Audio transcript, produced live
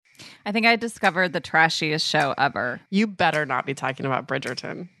I think I discovered the trashiest show ever. You better not be talking about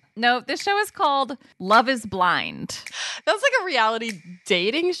Bridgerton. No, this show is called Love is Blind. That's like a reality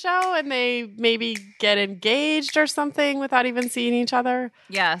dating show, and they maybe get engaged or something without even seeing each other.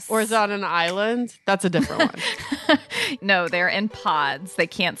 Yes. Or is it on an island? That's a different one. No, they're in pods. They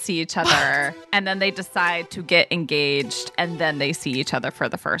can't see each other. And then they decide to get engaged, and then they see each other for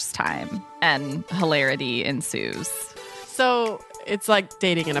the first time. And hilarity ensues. So it's like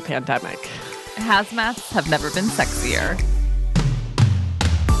dating in a pandemic. Hazmats have never been sexier.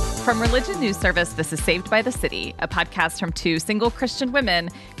 From Religion News Service, this is Saved by the City, a podcast from two single Christian women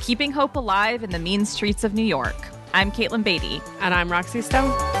keeping hope alive in the mean streets of New York. I'm Caitlin Beatty. And I'm Roxy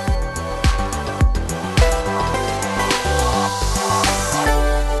Stone.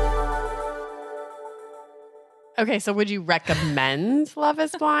 Okay, so would you recommend Love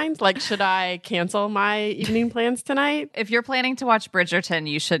is Blind? Like, should I cancel my evening plans tonight? If you're planning to watch Bridgerton,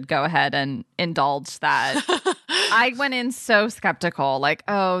 you should go ahead and indulge that. I went in so skeptical, like,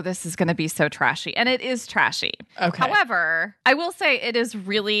 oh, this is going to be so trashy. And it is trashy. Okay. However, I will say it is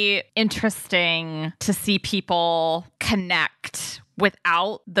really interesting to see people connect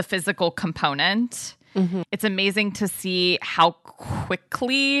without the physical component. Mm-hmm. It's amazing to see how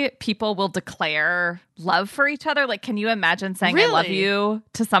quickly people will declare love for each other. Like, can you imagine saying Really? I love you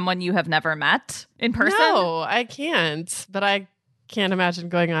to someone you have never met in person? No, I can't. But I can't imagine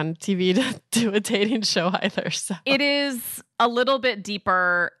going on TV to do a dating show either. So it is a little bit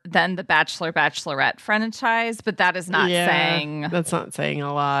deeper than the Bachelor Bachelorette franchise, but that is not saying that's not saying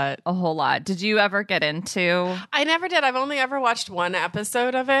a lot. A whole lot. Did you ever get into? I never did. I've only ever watched one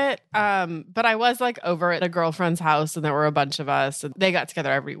episode of it. But I was like over at a girlfriend's house, and there were a bunch of us, and they got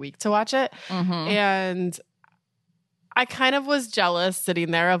together every week to watch it. Mm-hmm. And I kind of was jealous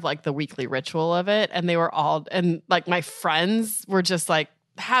sitting there of like the weekly ritual of it. And they were all, and like my friends were just like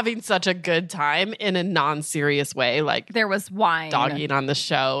having such a good time in a non-serious way. Like there was wine. Dogging on the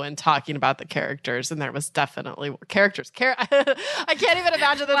show and talking about the characters. And there was definitely characters. I can't even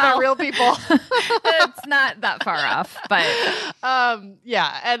imagine that they're real people. It's not that far off, but.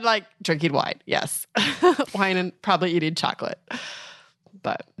 Yeah. And like drinking wine. Yes. Wine and probably eating chocolate.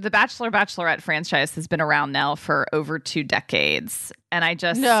 But the Bachelor Bachelorette franchise has been around now for over 2 decades. And I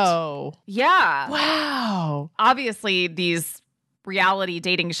just... No. Yeah. Wow. Obviously, these reality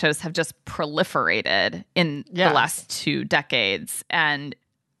dating shows have just proliferated in the last 2 decades. And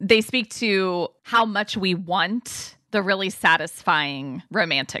they speak to how much we want the really satisfying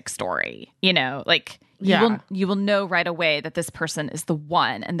romantic story. You know, like... You will know right away that this person is the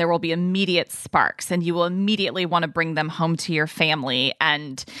one, and there will be immediate sparks, and you will immediately want to bring them home to your family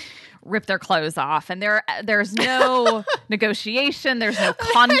and rip their clothes off. And there's no negotiation. There's no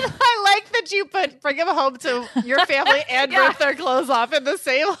conflict. I like that you bring them home to your family and rip their clothes off in the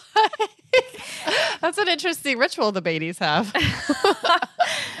same way. That's an interesting ritual the Beattys have.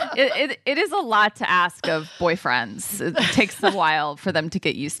 It is a lot to ask of boyfriends. It takes a while for them to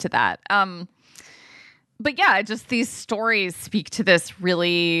get used to that. But yeah, just these stories speak to this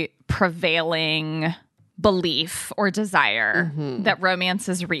really prevailing belief or desire that romance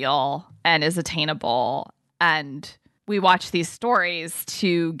is real and is attainable. And we watch these stories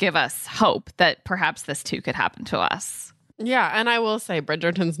to give us hope that perhaps this too could happen to us. Yeah, and I will say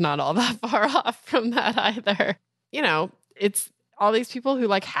Bridgerton's not all that far off from that either. You know, it's all these people who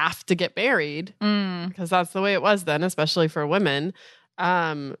like have to get married because that's the way it was then, especially for women.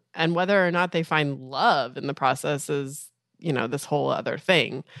 And whether or not they find love in the process is, you know, this whole other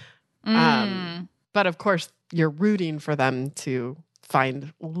thing. But of course, you're rooting for them to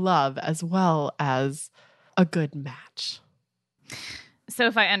find love as well as a good match. So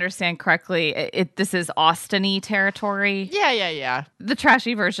if I understand correctly, this is Austin-y territory. Yeah. The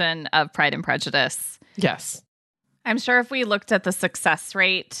trashy version of Pride and Prejudice. Yes. I'm sure if we looked at the success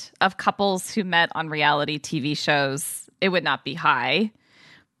rate of couples who met on reality TV shows, it would not be high.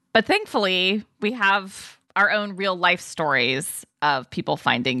 But thankfully, we have our own real life stories of people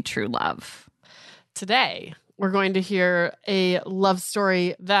finding true love. Today, we're going to hear a love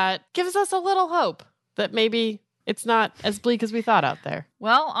story that gives us a little hope that maybe it's not as bleak as we thought out there.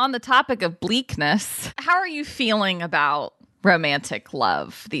 Well, on the topic of bleakness, how are you feeling about romantic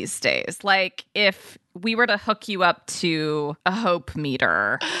love these days? Like, if we were to hook you up to a hope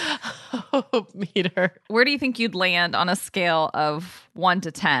meter, where do you think you'd land on a scale of 1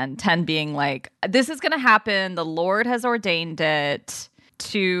 to 10? 10 being like, this is going to happen, the Lord has ordained it,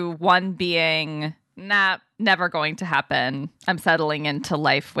 to 1 being, nah, never going to happen. I'm settling into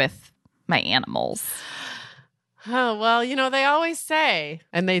life with my animals. Oh, well, they always say,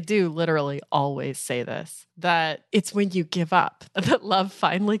 and they do literally always say this, that it's when you give up that love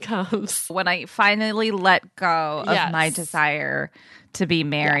finally comes. When I finally let go of my Yes. desire to be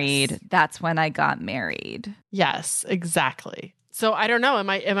married, that's when I got married. Yes, exactly. So I don't know. Am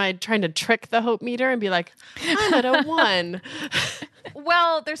I trying to trick the hope meter and be like, I'm at a 1?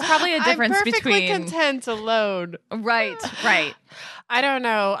 Well, there's probably a difference I'm perfectly between content alone. Right. I don't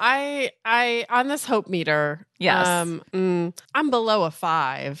know. I on this hope meter, Yes. I'm below a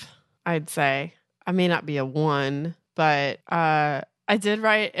 5, I'd say. I may not be a 1, but I did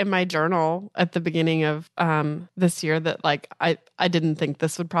write in my journal at the beginning of this year that like I didn't think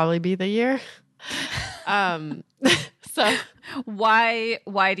this would probably be the year. So why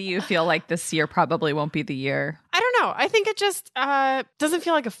do you feel like this year probably won't be the year? I don't know. I think it just doesn't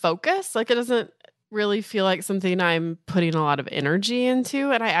feel like a focus. Like it doesn't really feel like something I'm putting a lot of energy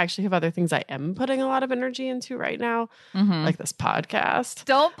into. And I actually have other things I am putting a lot of energy into right now, like this podcast.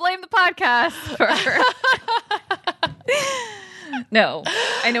 Don't blame the podcast for... No,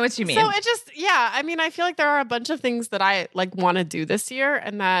 I know what you mean. So it just, I mean, I feel like there are a bunch of things that I like want to do this year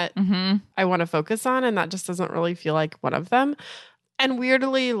and that I want to focus on. And that just doesn't really feel like one of them. And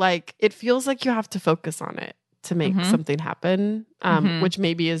weirdly, like it feels like you have to focus on it to make something happen, which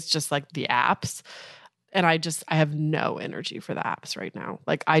maybe is just like the apps. And I have no energy for the apps right now.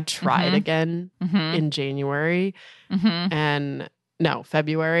 Like I tried again in January and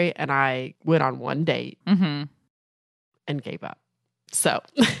February. And I went on one date and gave up. So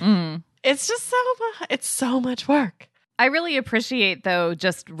it's just it's so much work. I really appreciate though,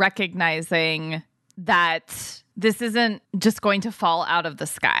 just recognizing that this isn't just going to fall out of the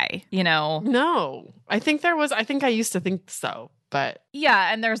sky, No, I think I used to think so, but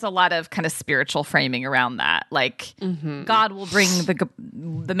yeah. And there's a lot of kind of spiritual framing around that. Like God will bring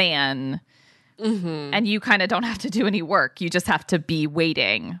the man and you kind of don't have to do any work. You just have to be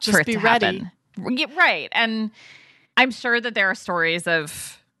waiting for it to happen. Right. And I'm sure that there are stories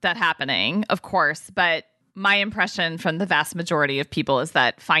of that happening, of course, but my impression from the vast majority of people is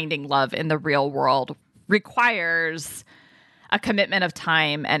that finding love in the real world requires a commitment of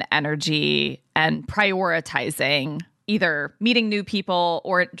time and energy and prioritizing either meeting new people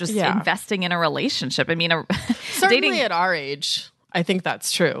or just investing in a relationship. I mean, certainly at our age, I think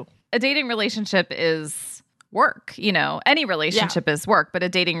that's true. A dating relationship is work, any relationship is work, but a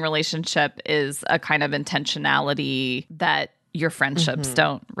dating relationship is a kind of intentionality that your friendships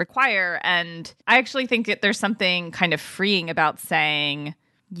don't require. And I actually think that there's something kind of freeing about saying,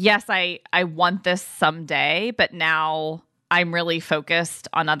 yes, I want this someday, but now I'm really focused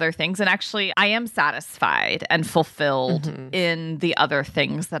on other things. And actually, I am satisfied and fulfilled in the other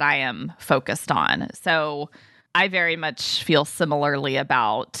things that I am focused on. So I very much feel similarly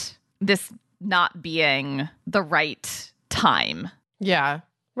about this not being the right time. Yeah,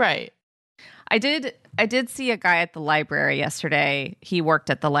 right. I did see a guy at the library yesterday. He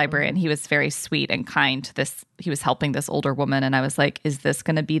worked at the library and he was very sweet and kind to this. He was helping this older woman and I was like, is this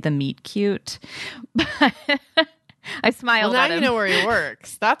going to be the meet cute? I smiled well, at him. Now you know where he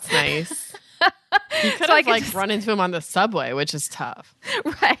works. That's nice. You could have run into him on the subway, which is tough.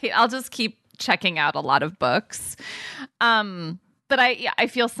 Right. I'll just keep checking out a lot of books. But I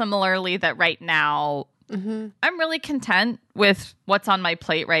feel similarly that right now I'm really content with what's on my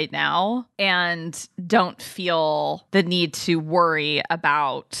plate right now and don't feel the need to worry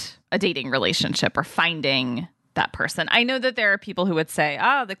about a dating relationship or finding that person. I know that there are people who would say,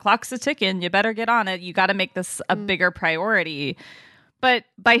 the clock's a ticking, you better get on it. You got to make this a bigger priority. But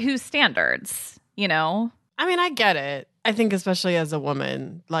by whose standards, I mean, I get it. I think especially as a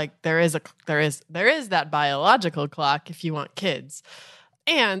woman, like there is that biological clock if you want kids.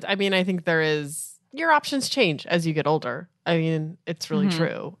 And I mean, I think your options change as you get older. I mean, it's really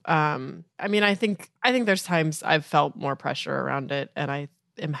true. I mean, I think there's times I've felt more pressure around it and I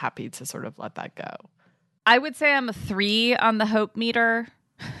am happy to sort of let that go. I would say I'm a 3 on the hope meter.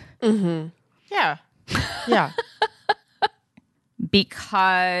 Yeah.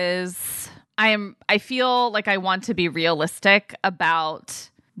 Because I feel like I want to be realistic about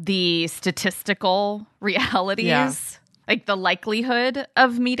the statistical realities. Yeah. Like the likelihood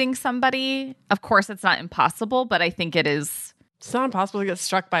of meeting somebody. Of course, it's not impossible, but I think it is. It's not impossible to get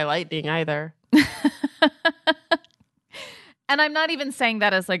struck by lightning either. And I'm not even saying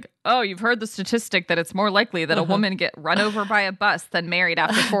that as like, oh, you've heard the statistic that it's more likely that a woman get run over by a bus than married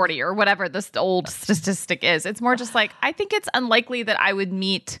after 40 or whatever this old statistic is. It's more just like, I think it's unlikely that I would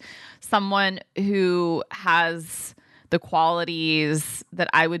meet someone who has the qualities that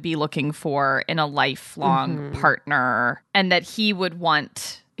I would be looking for in a lifelong partner and that he would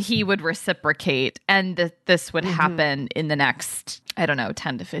he would reciprocate and that this would happen in the next, I don't know,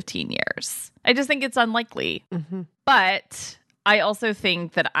 10 to 15 years. I just think it's unlikely. But I also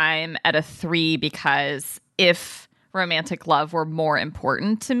think that I'm at a 3 because if romantic love were more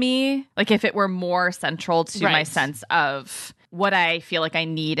important to me, like if it were more central to my sense of what I feel like I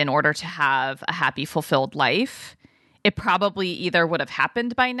need in order to have a happy, fulfilled life, it probably either would have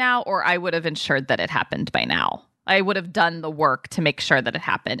happened by now or I would have ensured that it happened by now. I would have done the work to make sure that it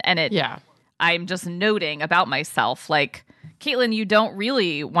happened. And I'm just noting about myself, like, Caitlin, you don't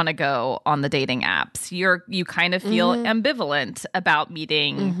really want to go on the dating apps. You kind of feel ambivalent about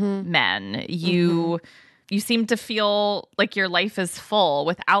meeting men. You seem to feel like your life is full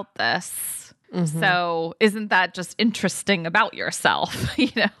without this. So isn't that just interesting about yourself?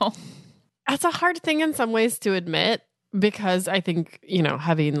 That's a hard thing in some ways to admit. Because I think,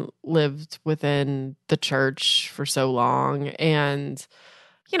 having lived within the church for so long and,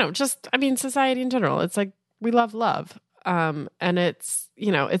 society in general, it's like we love love. And it's,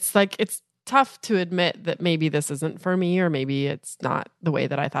 it's tough to admit that maybe this isn't for me or maybe it's not the way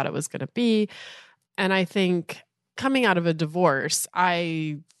that I thought it was going to be. And I think coming out of a divorce,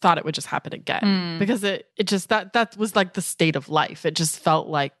 I thought it would just happen again because it just, that was like the state of life. It just felt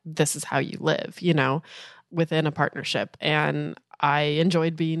like this is how you live, within a partnership. And I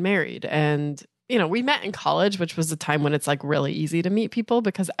enjoyed being married. And, we met in college, which was a time when it's like really easy to meet people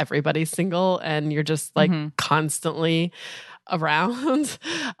because everybody's single and you're just like constantly around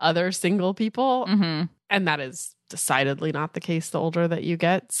other single people. And that is decidedly not the case the older that you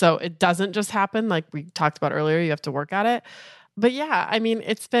get. So it doesn't just happen. Like we talked about earlier, you have to work at it. But yeah, I mean,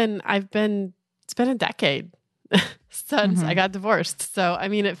 it's been a decade since I got divorced. So, I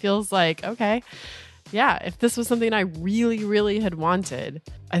mean, it feels like, okay, yeah, if this was something I really, really had wanted,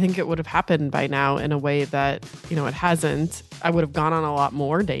 I think it would have happened by now in a way that, it hasn't. I would have gone on a lot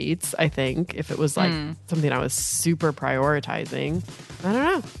more dates, I think, if it was like something I was super prioritizing. I don't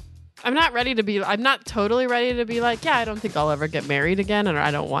know. I'm not totally ready to be like, yeah, I don't think I'll ever get married again and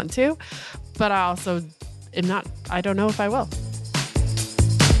I don't want to. But I also I don't know if I will.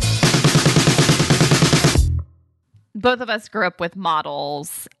 Both of us grew up with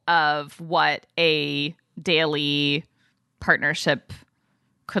models of what a daily partnership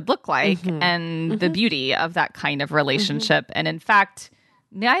could look like and the beauty of that kind of relationship. And in fact,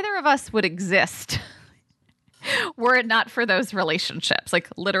 neither of us would exist were it not for those relationships. Like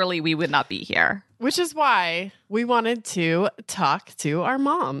literally, we would not be here. Which is why we wanted to talk to our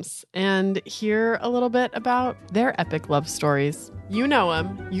moms and hear a little bit about their epic love stories. You know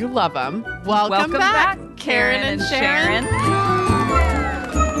them. You love them. Welcome back, Karen and Sharon.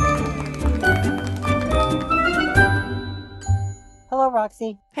 Hello,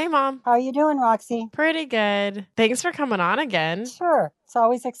 Roxy. Hey, Mom. How are you doing, Roxy? Pretty good. Thanks for coming on again. Sure. It's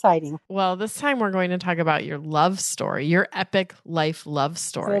always exciting. Well, this time we're going to talk about your love story, your epic life love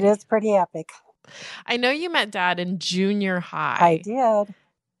story. It is pretty epic. I know you met Dad in junior high. I did.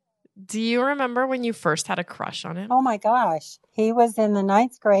 Do you remember when you first had a crush on him? Oh my gosh. He was in the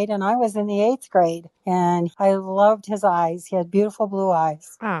 9th grade and I was in the 8th grade. And I loved his eyes. He had beautiful blue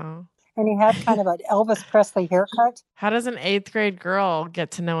eyes. Oh. And he had kind of an Elvis Presley haircut. How does an 8th grade girl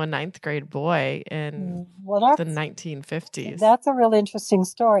get to know a 9th grade boy in the 1950s? That's a real interesting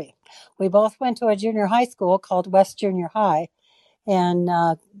story. We both went to a junior high school called West Junior High. And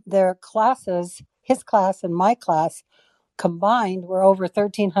their classes, his class and my class, combined were over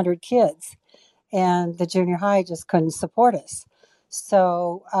 1,300 kids. And the junior high just couldn't support us.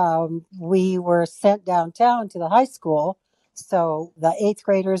 So we were sent downtown to the high school. So the 8th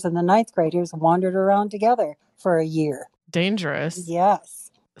graders and the 9th graders wandered around together for a year. Dangerous.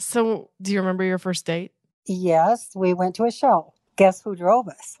 Yes. So do you remember your first date? Yes, we went to a show. Guess who drove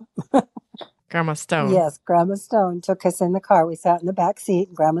us? Grandma Stone. Yes, Grandma Stone took us in the car. We sat in the back seat.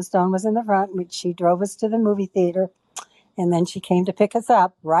 And Grandma Stone was in the front. She drove us to the movie theater. And then she came to pick us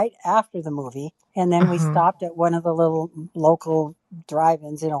up right after the movie. And then we stopped at one of the little local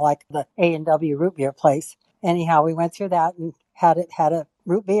drive-ins, like the A&W root beer place. Anyhow, we went through that and had a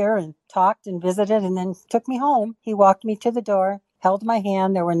root beer and talked and visited and then took me home. He walked me to the door, held my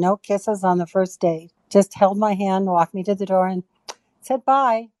hand. There were no kisses on the first date. Just held my hand, walked me to the door and said,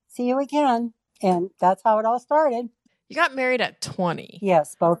 bye, see you again. And that's how it all started. You got married at 20.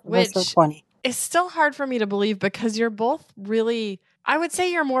 Yes, both of us were 20. It's still hard for me to believe because you're both really, I would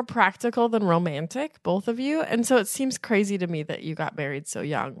say you're more practical than romantic, both of you. And so it seems crazy to me that you got married so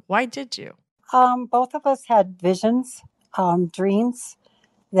young. Why did you? Both of us had visions, dreams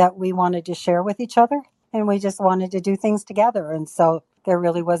that we wanted to share with each other. And we just wanted to do things together. And so there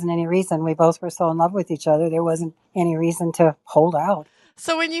really wasn't any reason. We both were so in love with each other. There wasn't any reason to hold out.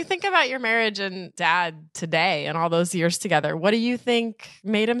 So when you think about your marriage and dad today and all those years together, what do you think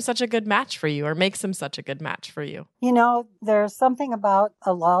made him such a good match for you or makes him such a good match for you? You know, there's something about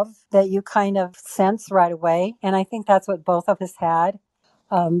a love that you kind of sense right away. And I think that's what both of us had.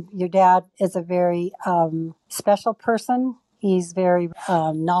 Your dad is a very special person. He's very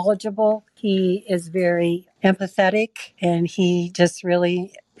knowledgeable. He is very empathetic, and he just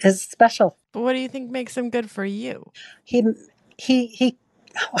really is special. But what do you think makes him good for you? He he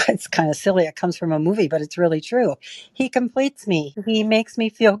it's kind of silly. It comes from a movie, but it's really true. He completes me. He makes me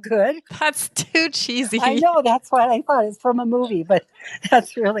feel good. That's too cheesy. I know, that's what I thought. It's from a movie, but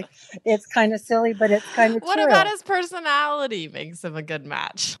it's kind of silly, but it's kind of true. What about his personality makes him a good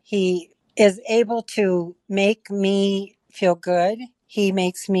match? He is able to make me feel good. He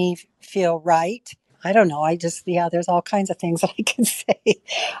makes me feel right. I don't know. There's all kinds of things that I can say.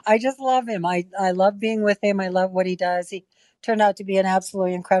 I just love him. I love being with him. I love what he does. He turned out to be an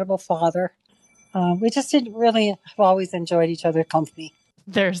absolutely incredible father. We just did really have always enjoyed each other's company.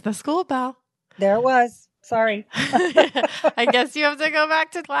 There's the school bell. There it was. Sorry. I guess you have to go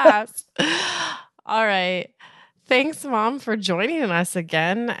back to class. All right. Thanks, Mom, for joining us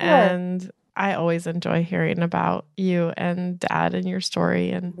again. Sure. And I always enjoy hearing about you and Dad and your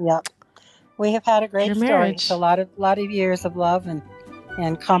story. And yep. We have had a great story. Marriage. It's a lot of years of love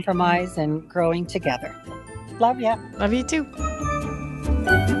and compromise and growing together. Love ya. Love you too.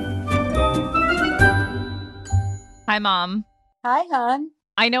 Hi, Mom. Hi, hon.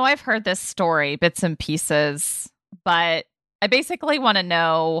 I know I've heard this story, bits and pieces, but I basically want to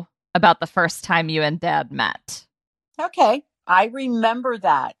know about the first time you and Dad met. Okay. I remember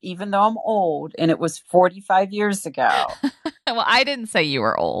that, even though I'm old, and it was 45 years ago. Well, I didn't say you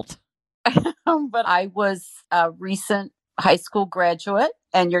were old. But I was a recent high school graduate,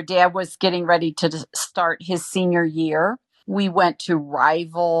 and your dad was getting ready to start his senior year. We went to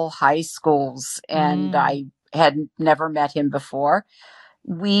rival high schools, and I had never met him before.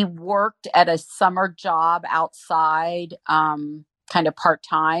 We worked at a summer job outside, kind of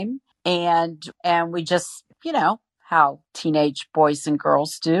part-time, and we just, how teenage boys and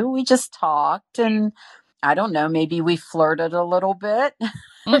girls do. We just talked, and I don't know, maybe we flirted a little bit.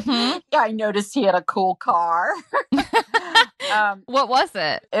 Mm-hmm. Yeah, I noticed he had a cool car. What was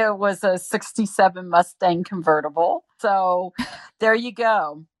it? It was a 67 Mustang convertible. So there you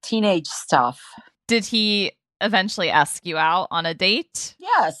go. Teenage stuff. Did he eventually ask you out on a date?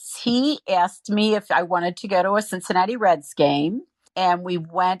 Yes, he asked me if I wanted to go to a Cincinnati Reds game. And we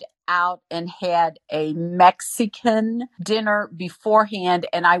went out and had a Mexican dinner beforehand.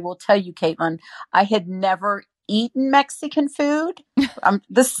 And I will tell you, Caitlin, I had never eaten Mexican food.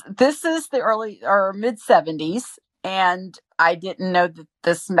 This is the early or mid 70s. And I didn't know that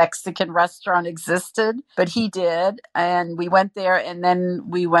this Mexican restaurant existed, but he did. And we went there, and then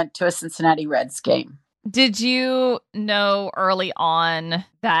we went to a Cincinnati Reds game. Did you know early on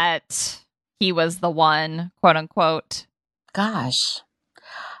that he was the one, quote unquote? Gosh.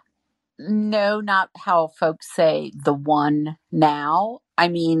 No, not how folks say the one now. I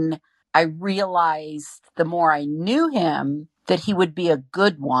mean, I realized the more I knew him that he would be a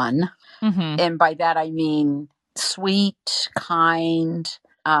good one. Mm-hmm. And by that, I mean sweet, kind,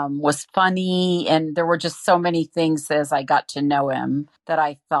 was funny. And there were just so many things as I got to know him that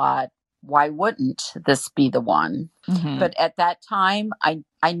I thought, why wouldn't this be the one? Mm-hmm. But at that time, I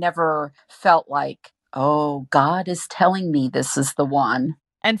never felt like, oh, God is telling me this is the one.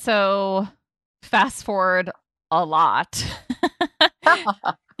 And so fast forward a lot.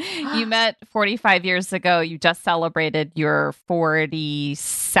 You met 45 years ago. You just celebrated your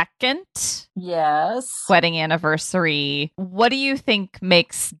 42nd wedding anniversary. What do you think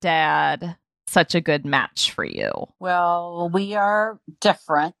makes Dad such a good match for you? Well, we are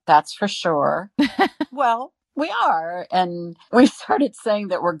different, that's for sure. Well, we are. And we started saying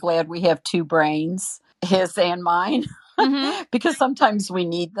that we're glad we have two brains, his and mine. Mm-hmm. Because sometimes we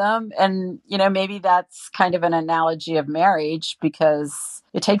need them. And, maybe that's kind of an analogy of marriage, because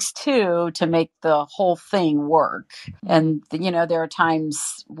it takes two to make the whole thing work. And, there are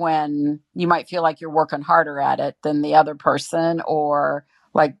times when you might feel like you're working harder at it than the other person, or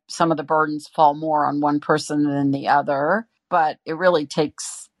like some of the burdens fall more on one person than the other. But it really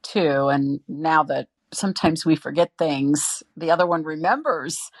takes two. And now that sometimes we forget things, the other one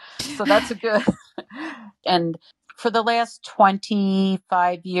remembers. So that's a good. And for the last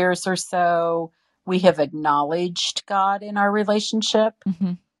 25 years or so, we have acknowledged God in our relationship.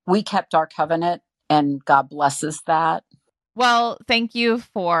 Mm-hmm. We kept our covenant, and God blesses that. Well, thank you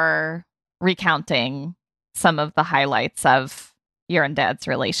for recounting some of the highlights of your and Dad's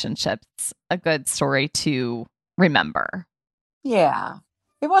relationship. It's a good story to remember. Yeah.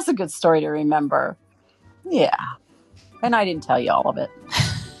 It was a good story to remember. Yeah. And I didn't tell you all of it.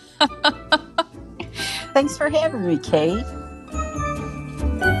 Thanks for having me, Kate.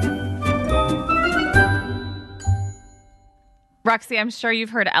 Roxy, I'm sure you've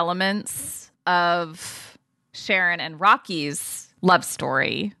heard elements of Sharon and Rocky's love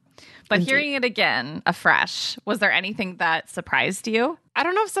story, but Indeed. Hearing it again afresh, was there anything that surprised you? I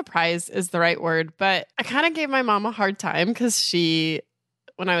don't know if surprise is the right word, but I kind of gave my mom a hard time because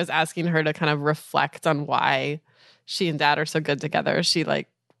when I was asking her to kind of reflect on why she and Dad are so good together, she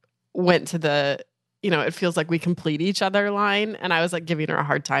went to the, it feels like we complete each other line. And I was giving her a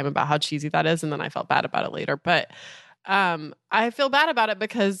hard time about how cheesy that is. And then I felt bad about it later. But I feel bad about it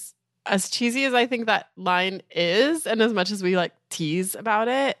because as cheesy as I think that line is, and as much as we tease about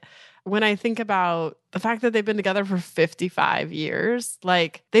it, when I think about the fact that they've been together for 55 years,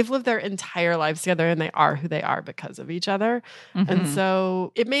 they've lived their entire lives together and they are who they are because of each other. Mm-hmm. And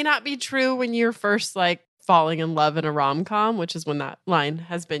so it may not be true when you're first falling in love in a rom-com, which is when that line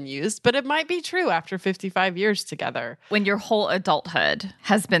has been used, but it might be true after 55 years together. When your whole adulthood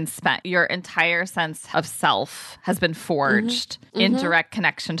has been spent, your entire sense of self has been forged in direct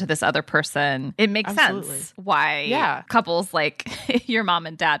connection to this other person. It makes sense why couples like your mom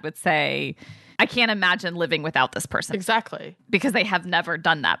and dad would say, I can't imagine living without this person. Exactly. Because they have never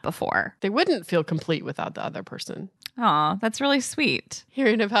done that before. They wouldn't feel complete without the other person. Aw, that's really sweet.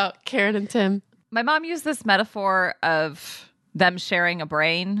 Hearing about Karen and Tim. My mom used this metaphor of them sharing a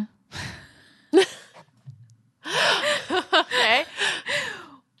brain. Okay.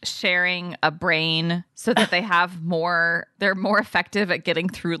 Sharing a brain so that they're more effective at getting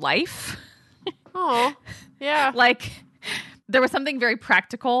through life. Oh, yeah. There was something very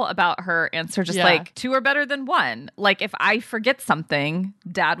practical about her answer, just two are better than one. If I forget something,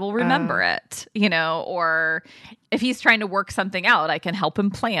 Dad will remember it, or if he's trying to work something out, I can help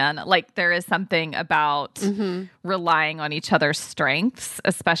him plan. There is something about relying on each other's strengths,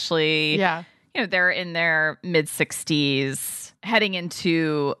 especially, they're in their mid-60s, heading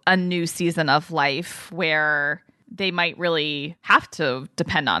into a new season of life where they might really have to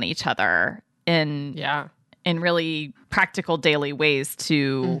depend on each other in really practical daily ways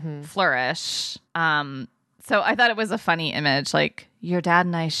to flourish. So I thought it was a funny image, your dad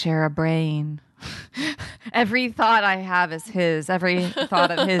and I share a brain. Every thought I have is his. Every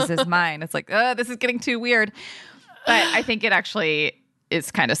thought of his is mine. It's this is getting too weird. But I think it actually is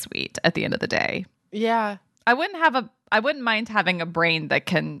kind of sweet at the end of the day. Yeah. I wouldn't mind having a brain that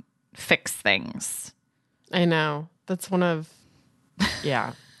can fix things. I know. That's one of,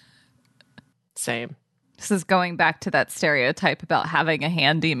 same. This is going back to that stereotype about having a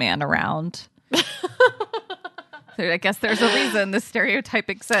handyman around. I guess there's a reason this stereotype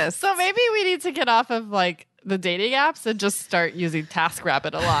exists. So maybe we need to get off of the dating apps and just start using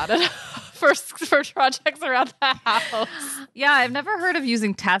TaskRabbit a lot for projects around the house. Yeah, I've never heard of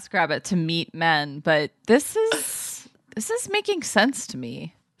using TaskRabbit to meet men, but this is making sense to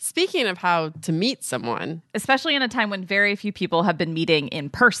me. Speaking of how to meet someone, especially in a time when very few people have been meeting in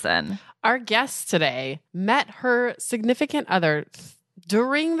person. Our guest today met her significant other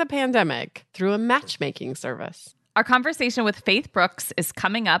during the pandemic through a matchmaking service. Our conversation with Faitth Brooks is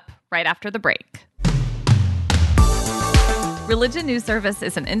coming up right after the break. Religion News Service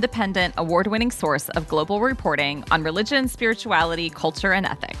is an independent, award-winning source of global reporting on religion, spirituality, culture, and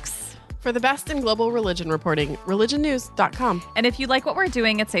ethics. For the best in global religion reporting, religionnews.com. And if you like what we're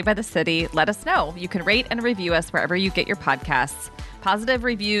doing at Saved by the City, let us know. You can rate and review us wherever you get your podcasts. Positive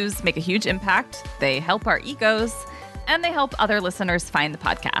reviews make a huge impact. They help our egos, and they help other listeners find the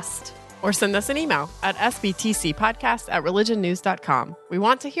podcast. Or send us an email at sbtcpodcast@religionnews.com. We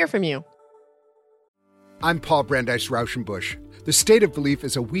want to hear from you. I'm Paul Brandeis Rauschenbusch. The State of Belief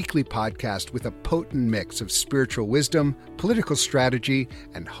is a weekly podcast with a potent mix of spiritual wisdom, political strategy,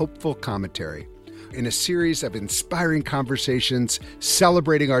 and hopeful commentary. In a series of inspiring conversations,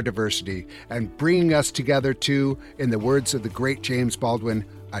 celebrating our diversity, and bringing us together to, in the words of the great James Baldwin,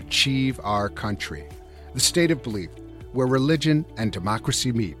 achieve our country. The State of Belief, where religion and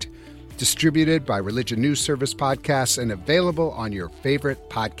democracy meet. Distributed by Religion News Service Podcasts and available on your favorite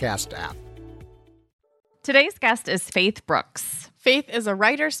podcast app. Today's guest is Faitth Brooks. Faitth is a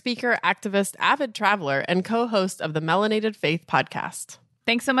writer, speaker, activist, avid traveler, and co-host of the Melanated Faith podcast.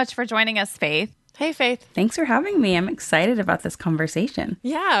 Thanks so much for joining us, Faitth. Hey, Faitth. Thanks for having me. I'm excited about this conversation.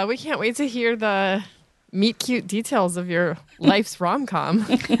 Yeah, we can't wait to hear the meet-cute details of your life's rom-com.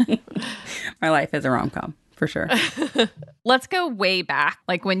 My life is a rom-com, for sure. Let's go way back,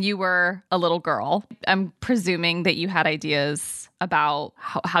 when you were a little girl. I'm presuming that you had ideas about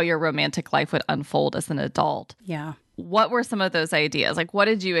how your romantic life would unfold as an adult. Yeah. what were some of those ideas? Like, what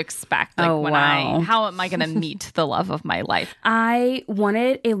did you expect? Like, how am I going to meet the love of my life? I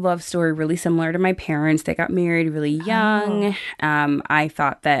wanted a love story really similar to my parents. They got married really young. I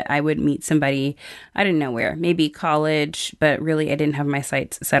thought that I would meet somebody, I didn't know where, maybe college, but really I didn't have my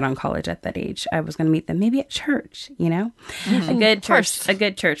sights set on college at that age. I was going to meet them maybe at church, a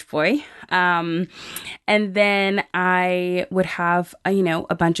good church boy. And then I would have,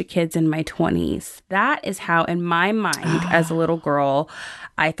 a bunch of kids in my 20s. That is how, in my mind, as a little girl,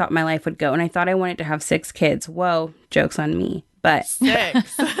 I thought my life would go. And I thought I wanted to have 6 kids. Whoa, joke's on me. But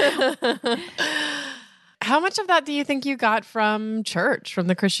 6. How much of that do you think you got from church, from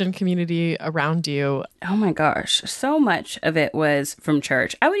the Christian community around you? Oh my gosh. So much of it was from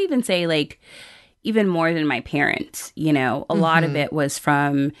church. I would even say even more than my parents, a lot of it was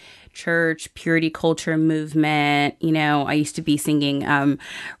from church, purity culture movement. I used to be singing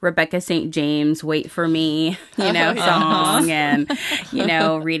Rebecca St. James, Wait for Me, song, and,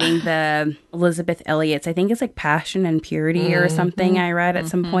 reading the Elizabeth Elliot's, I think it's like Passion and Purity or something I read at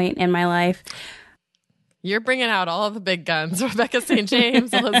some point in my life. You're bringing out all of the big guns, Rebecca St.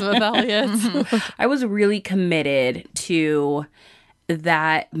 James, Elizabeth Elliot. I was really committed to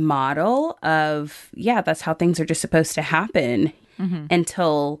that model of, that's how things are just supposed to happen.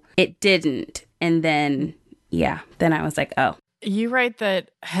 Until it didn't. And then I was like, oh. You write that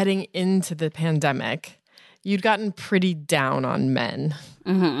heading into the pandemic, you'd gotten pretty down on men.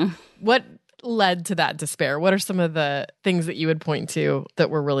 What led to that despair? What are some of the things that you would point to that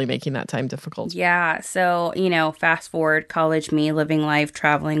were really making that time difficult? Yeah. So, fast forward, college me, living life,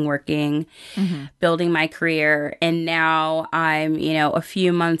 traveling, working, building my career. And now I'm, a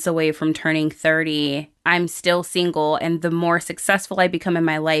few months away from turning 30. I'm still single. And the more successful I become in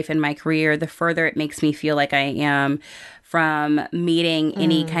my life and my career, the further it makes me feel like I am from meeting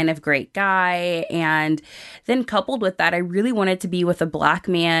any kind of great guy. And then coupled with that, I really wanted to be with a Black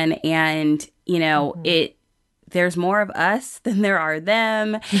man. And, there's more of us than there are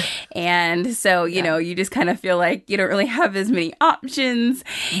them. And so, you just kind of feel like you don't really have as many options.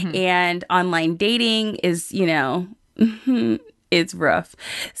 And online dating is, it's rough.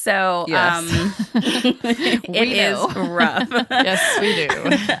 So it is rough. Yes, we do.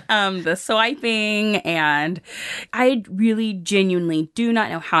 The swiping, and I really genuinely do not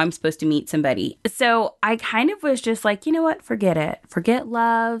know how I'm supposed to meet somebody. So I kind of was just like, you know what? Forget it. Forget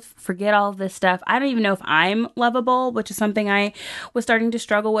love. Forget all of this stuff. I don't even know if I'm lovable, which is something I was starting to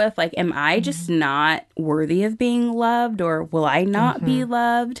struggle with. Like, am I just not worthy of being loved, or will I not be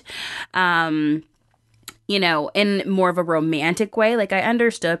loved? In more of a romantic way. Like, I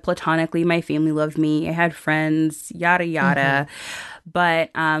understood platonically my family loved me. I had friends, yada, yada. But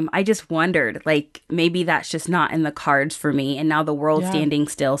I just wondered, like, maybe that's just not in the cards for me. And now the world's standing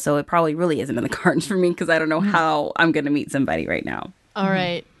still. So it probably really isn't in the cards for me, because I don't know how I'm going to meet somebody right now. All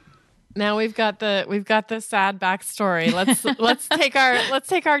right. Now we've got the sad backstory. Let's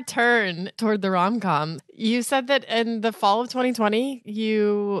take our turn toward the rom-com. You said that in the fall of 2020,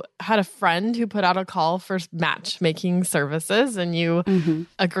 you had a friend who put out a call for matchmaking services, and you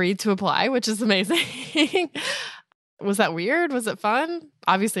agreed to apply, which is amazing. Was that weird? Was it fun?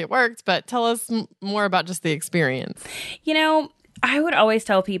 Obviously it worked, but tell us more about just the experience. I would always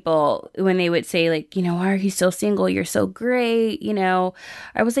tell people when they would say, like, why are you still single? You're so great. I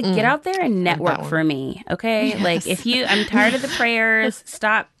was like, get out there and network for me. Okay. Yes. Like, I'm tired of the prayers.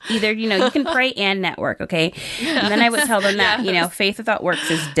 Stop. Either, you can pray and network. Okay. Yes. And then I would tell them that, faith without works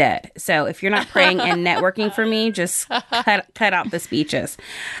is dead. So if you're not praying and networking for me, just cut out the speeches.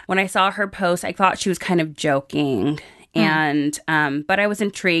 When I saw her post, I thought she was kind of joking. And, but I was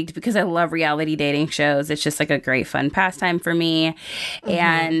intrigued because I love reality dating shows. It's just like a great fun pastime for me.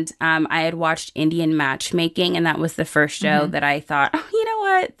 And, I had watched Indian Matchmaking, and that was the first show that I thought, oh, you know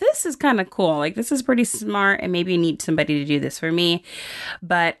what? This is kind of cool. Like, this is pretty smart, and maybe I need somebody to do this for me.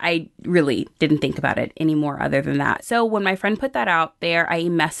 But I really didn't think about it anymore other than that. So when my friend put that out there, I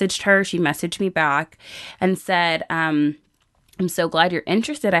messaged her. She messaged me back and said, I'm so glad you're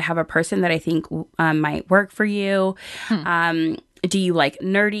interested. I have a person that I think might work for you. Do you like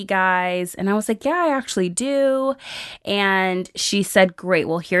nerdy guys? And I was like, yeah, I actually do. And she said, great.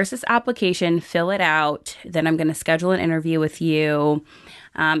 Well, here's this application. Fill it out. Then I'm going to schedule an interview with you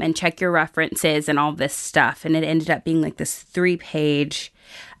and check your references and all this stuff. And it ended up being like this 3-page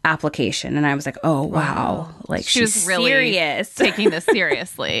application. And I was like, oh, wow. Like, she was really serious. Taking this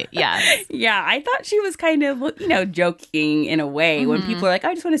seriously. Yes. Yeah. I thought she was kind of, joking in a way when people are like,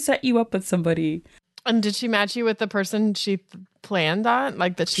 I just want to set you up with somebody. And did she match you with the person she planned on?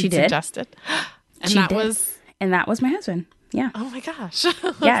 Like, that she did. suggested? And And that was my husband. Yeah. Oh my gosh.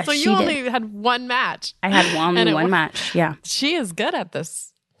 Yeah. So you only had one match. I had only one match. Yeah. She is good at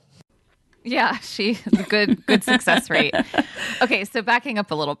this. Yeah, she good success rate. Okay, so backing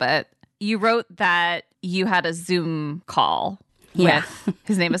up a little bit, you wrote that you had a Zoom call with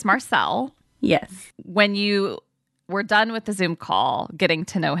his name is Marcel. Yes. When you were done with the Zoom call, getting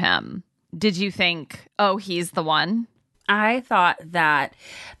to know him, did you think, oh, he's the one? I thought that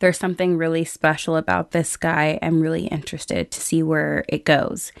there's something really special about this guy. I'm really interested to see where it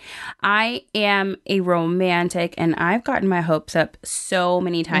goes. I am a romantic and I've gotten my hopes up so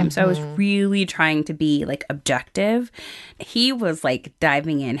many times. So I was really trying to be like objective. He was like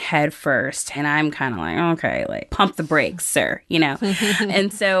diving in head first and I'm kind of like, okay, like pump the brakes, sir, you know?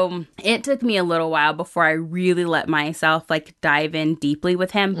 And so it took me a little while before I really let myself like dive in deeply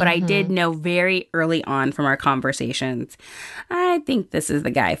with him. But I did know very early on from our conversations, I think this is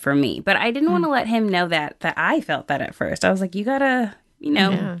the guy for me. But I didn't want to let him know that I felt that at first. I was like, you gotta, you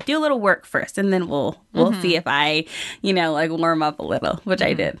know, do a little work first, and then we'll see if I, you know, like warm up a little, which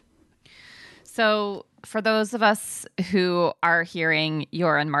I did. So for those of us who are hearing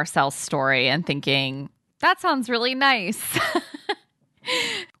your and Marcel's story and thinking, that sounds really nice.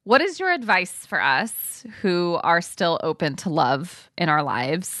 What is your advice for us who are still open to love in our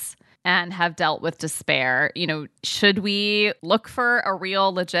lives and have dealt with despair? You know, should we look for a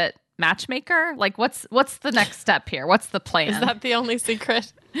real, legit matchmaker? Like, what's the next step here? What's the plan? Is that the only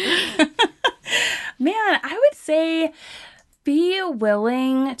secret? Man, I would say be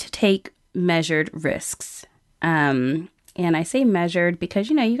willing to take measured risks. And I say measured because,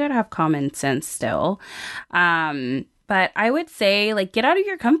 you know, you got to have common sense still. But I would say, like, get out of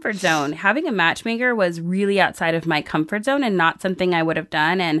your comfort zone. Having a matchmaker was really outside of my comfort zone and not something I would have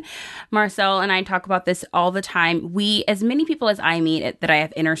done. And Marcel and I talk about this all the time. We, as many people as I meet that I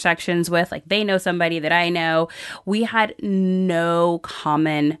have intersections with, like they know somebody that I know, we had no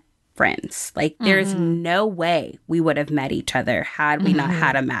common friends. Like there's no way we would have met each other had we not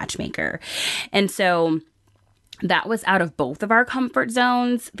had a matchmaker. And so that was out of both of our comfort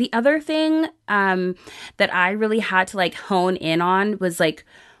zones. The other thing that I really had to like hone in on was like,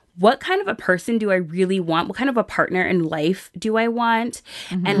 what kind of a person do I really want? What kind of a partner in life do I want?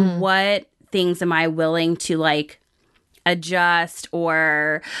 And what things am I willing to like adjust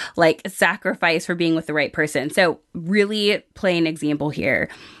or like sacrifice for being with the right person? So really plain example here.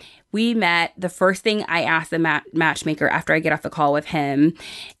 We met. The first thing I asked the matchmaker after I get off the call with him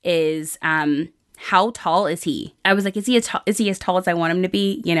is, how tall is he? I was like, is he as tall as I want him to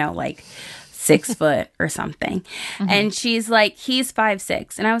be? You know, like 6 foot or something. And she's like, he's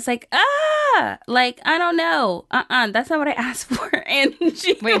 5'6". And I was like, like, I don't know. That's not what I asked for. And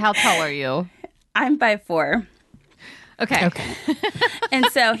wait, how tall are you? I'm 5'4". Okay. And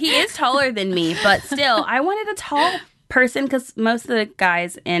so he is taller than me, but still, I wanted a tall person because most of the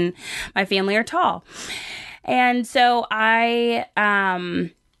guys in my family are tall. And so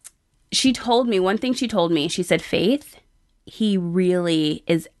she told me, one thing she told me, she said, Faith, he really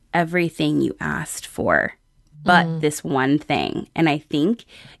is everything you asked for, but this one thing. And I think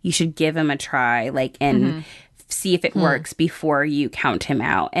you should give him a try, like, and see if it works before you count him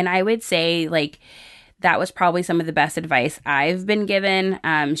out. And I would say, like, that was probably some of the best advice I've been given.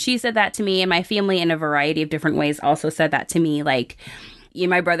 She said that to me, and my family in a variety of different ways also said that to me. Like,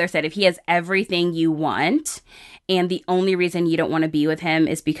 my brother said, if he has everything you want, and the only reason you don't want to be with him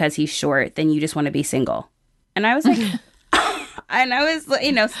is because he's short, then you just want to be single. And I was like, and I was,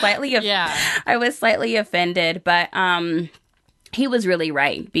 you know, I was slightly offended, but he was really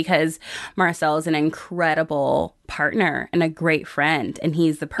right, because Marcel is an incredible partner and a great friend, and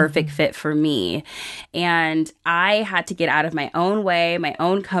he's the perfect fit for me. And I had to get out of my own way, my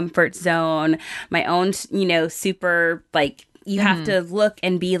own comfort zone, my own, you know, super like, you have to look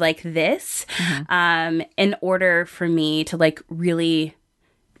and be like this in order for me to like really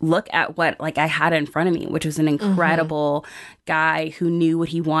look at what like I had in front of me, which was an incredible guy who knew what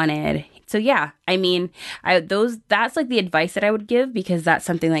he wanted. So yeah, I mean, that's like the advice that I would give, because that's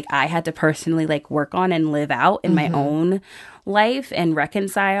something like I had to personally like work on and live out in my own life and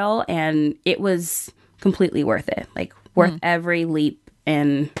reconcile, and it was completely worth it. Like worth every leap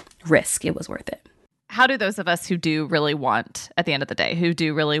and risk. It was worth it. How do those of us who do really want, at the end of the day, who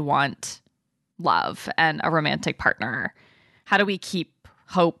do really want love and a romantic partner, how do we keep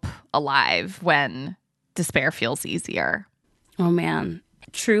hope alive when despair feels easier? Oh, man.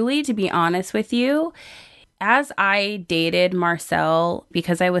 Truly, to be honest with you, as I dated Marcel,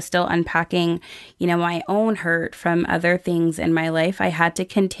 because I was still unpacking, you know, my own hurt from other things in my life, I had to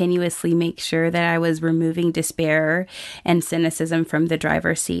continuously make sure that I was removing despair and cynicism from the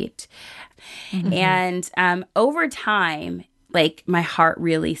driver's seat. And over time, like my heart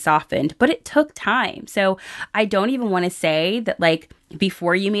really softened, but it took time. So I don't even want to say that like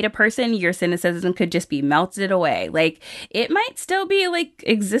before you meet a person, your cynicism could just be melted away. Like it might still be like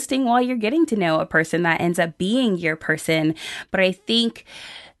existing while you're getting to know a person that ends up being your person. But I think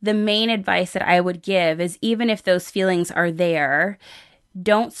the main advice that I would give is even if those feelings are there,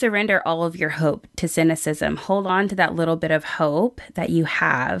 don't surrender all of your hope to cynicism. Hold on to that little bit of hope that you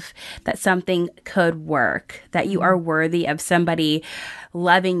have, that something could work, that you are worthy of somebody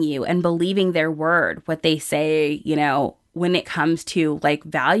loving you and believing their word, what they say, you know, when it comes to like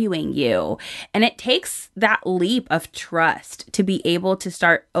valuing you. And it takes that leap of trust to be able to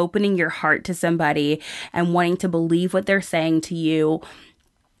start opening your heart to somebody and wanting to believe what they're saying to you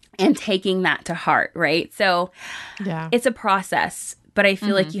and taking that to heart, right? So it's a process. But I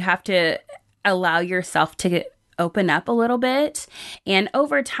feel like you have to allow yourself to open up a little bit. And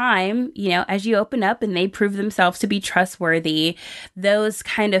over time, you know, as you open up and they prove themselves to be trustworthy, those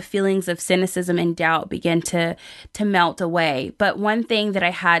kind of feelings of cynicism and doubt begin to melt away. But one thing that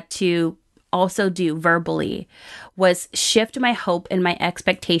I had to also do verbally was shift my hope and my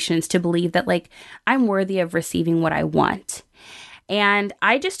expectations to believe that like I'm worthy of receiving what I want. And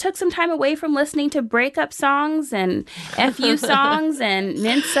I just took some time away from listening to breakup songs and FU songs and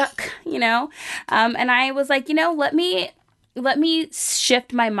men suck, you know. And I was like, you know, let me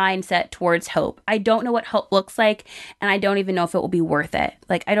shift my mindset towards hope. I don't know what hope looks like, and I don't even know if it will be worth it.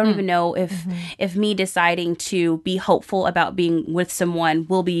 Like, I don't even know if me deciding to be hopeful about being with someone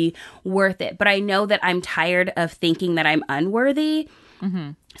will be worth it. But I know that I'm tired of thinking that I'm unworthy.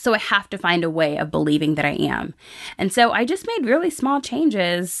 So I have to find a way of believing that I am. And so I just made really small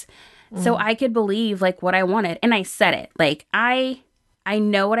changes so I could believe like what I wanted. And I said it like, I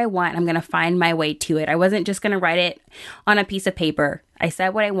know what I want. I'm going to find my way to it. I wasn't just going to write it on a piece of paper. I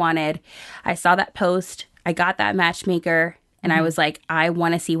said what I wanted. I saw that post. I got that matchmaker and I was like, I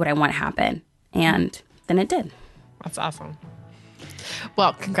want to see what I want to happen. And then it did. That's awesome.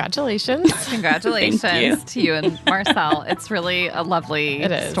 Well, congratulations. Congratulations to you and Marcel. It's really a lovely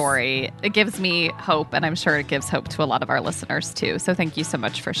story. It gives me hope, and I'm sure it gives hope to a lot of our listeners too. So thank you so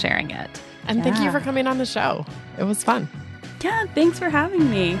much for sharing it. And thank you for coming on the show. It was fun. Yeah, thanks for having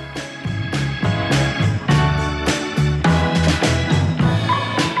me.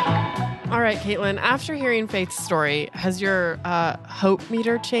 All right, Caitlin, after hearing Faith's story, has your hope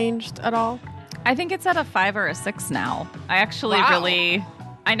meter changed at all? I think it's at a 5 or a 6 now. I actually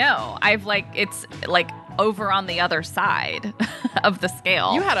I know. It's like over on the other side of the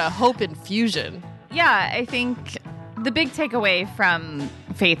scale. You had a hope infusion. Yeah, I think the big takeaway from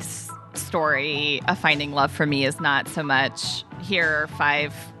Faith's story of finding love for me is not so much here are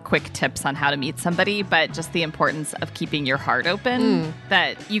 5 quick tips on how to meet somebody, but just the importance of keeping your heart open,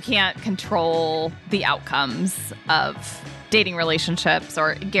 that you can't control the outcomes of dating relationships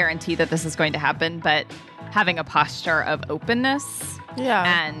or guarantee that this is going to happen, but having a posture of openness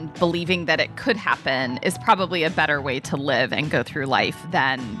and believing that it could happen is probably a better way to live and go through life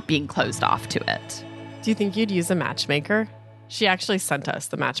than being closed off to it. Do you think you'd use a matchmaker? She actually sent us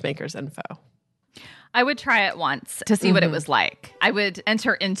the matchmaker's info. I would try it once to see what it was like. I would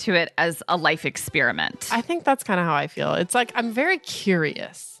enter into it as a life experiment. I think that's kind of how I feel. It's like I'm very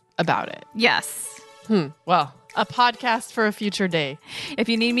curious about it. Yes. Well, a podcast for a future day. If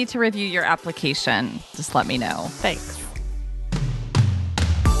you need me to review your application, just let me know. Thanks.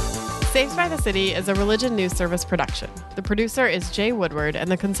 Saved by the City is a religion news service production. The producer is Jay Woodward, and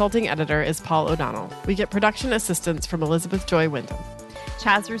the consulting editor is Paul O'Donnell. We get production assistance from Elizabeth Joy Wyndham.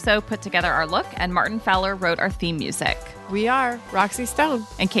 Chaz Rousseau put together our look, and Martin Fowler wrote our theme music. We are Roxy Stone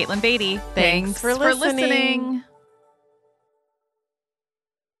and Caitlin Beatty. Thanks for listening.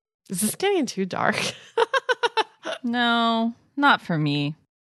 Is this getting too dark? No, not for me.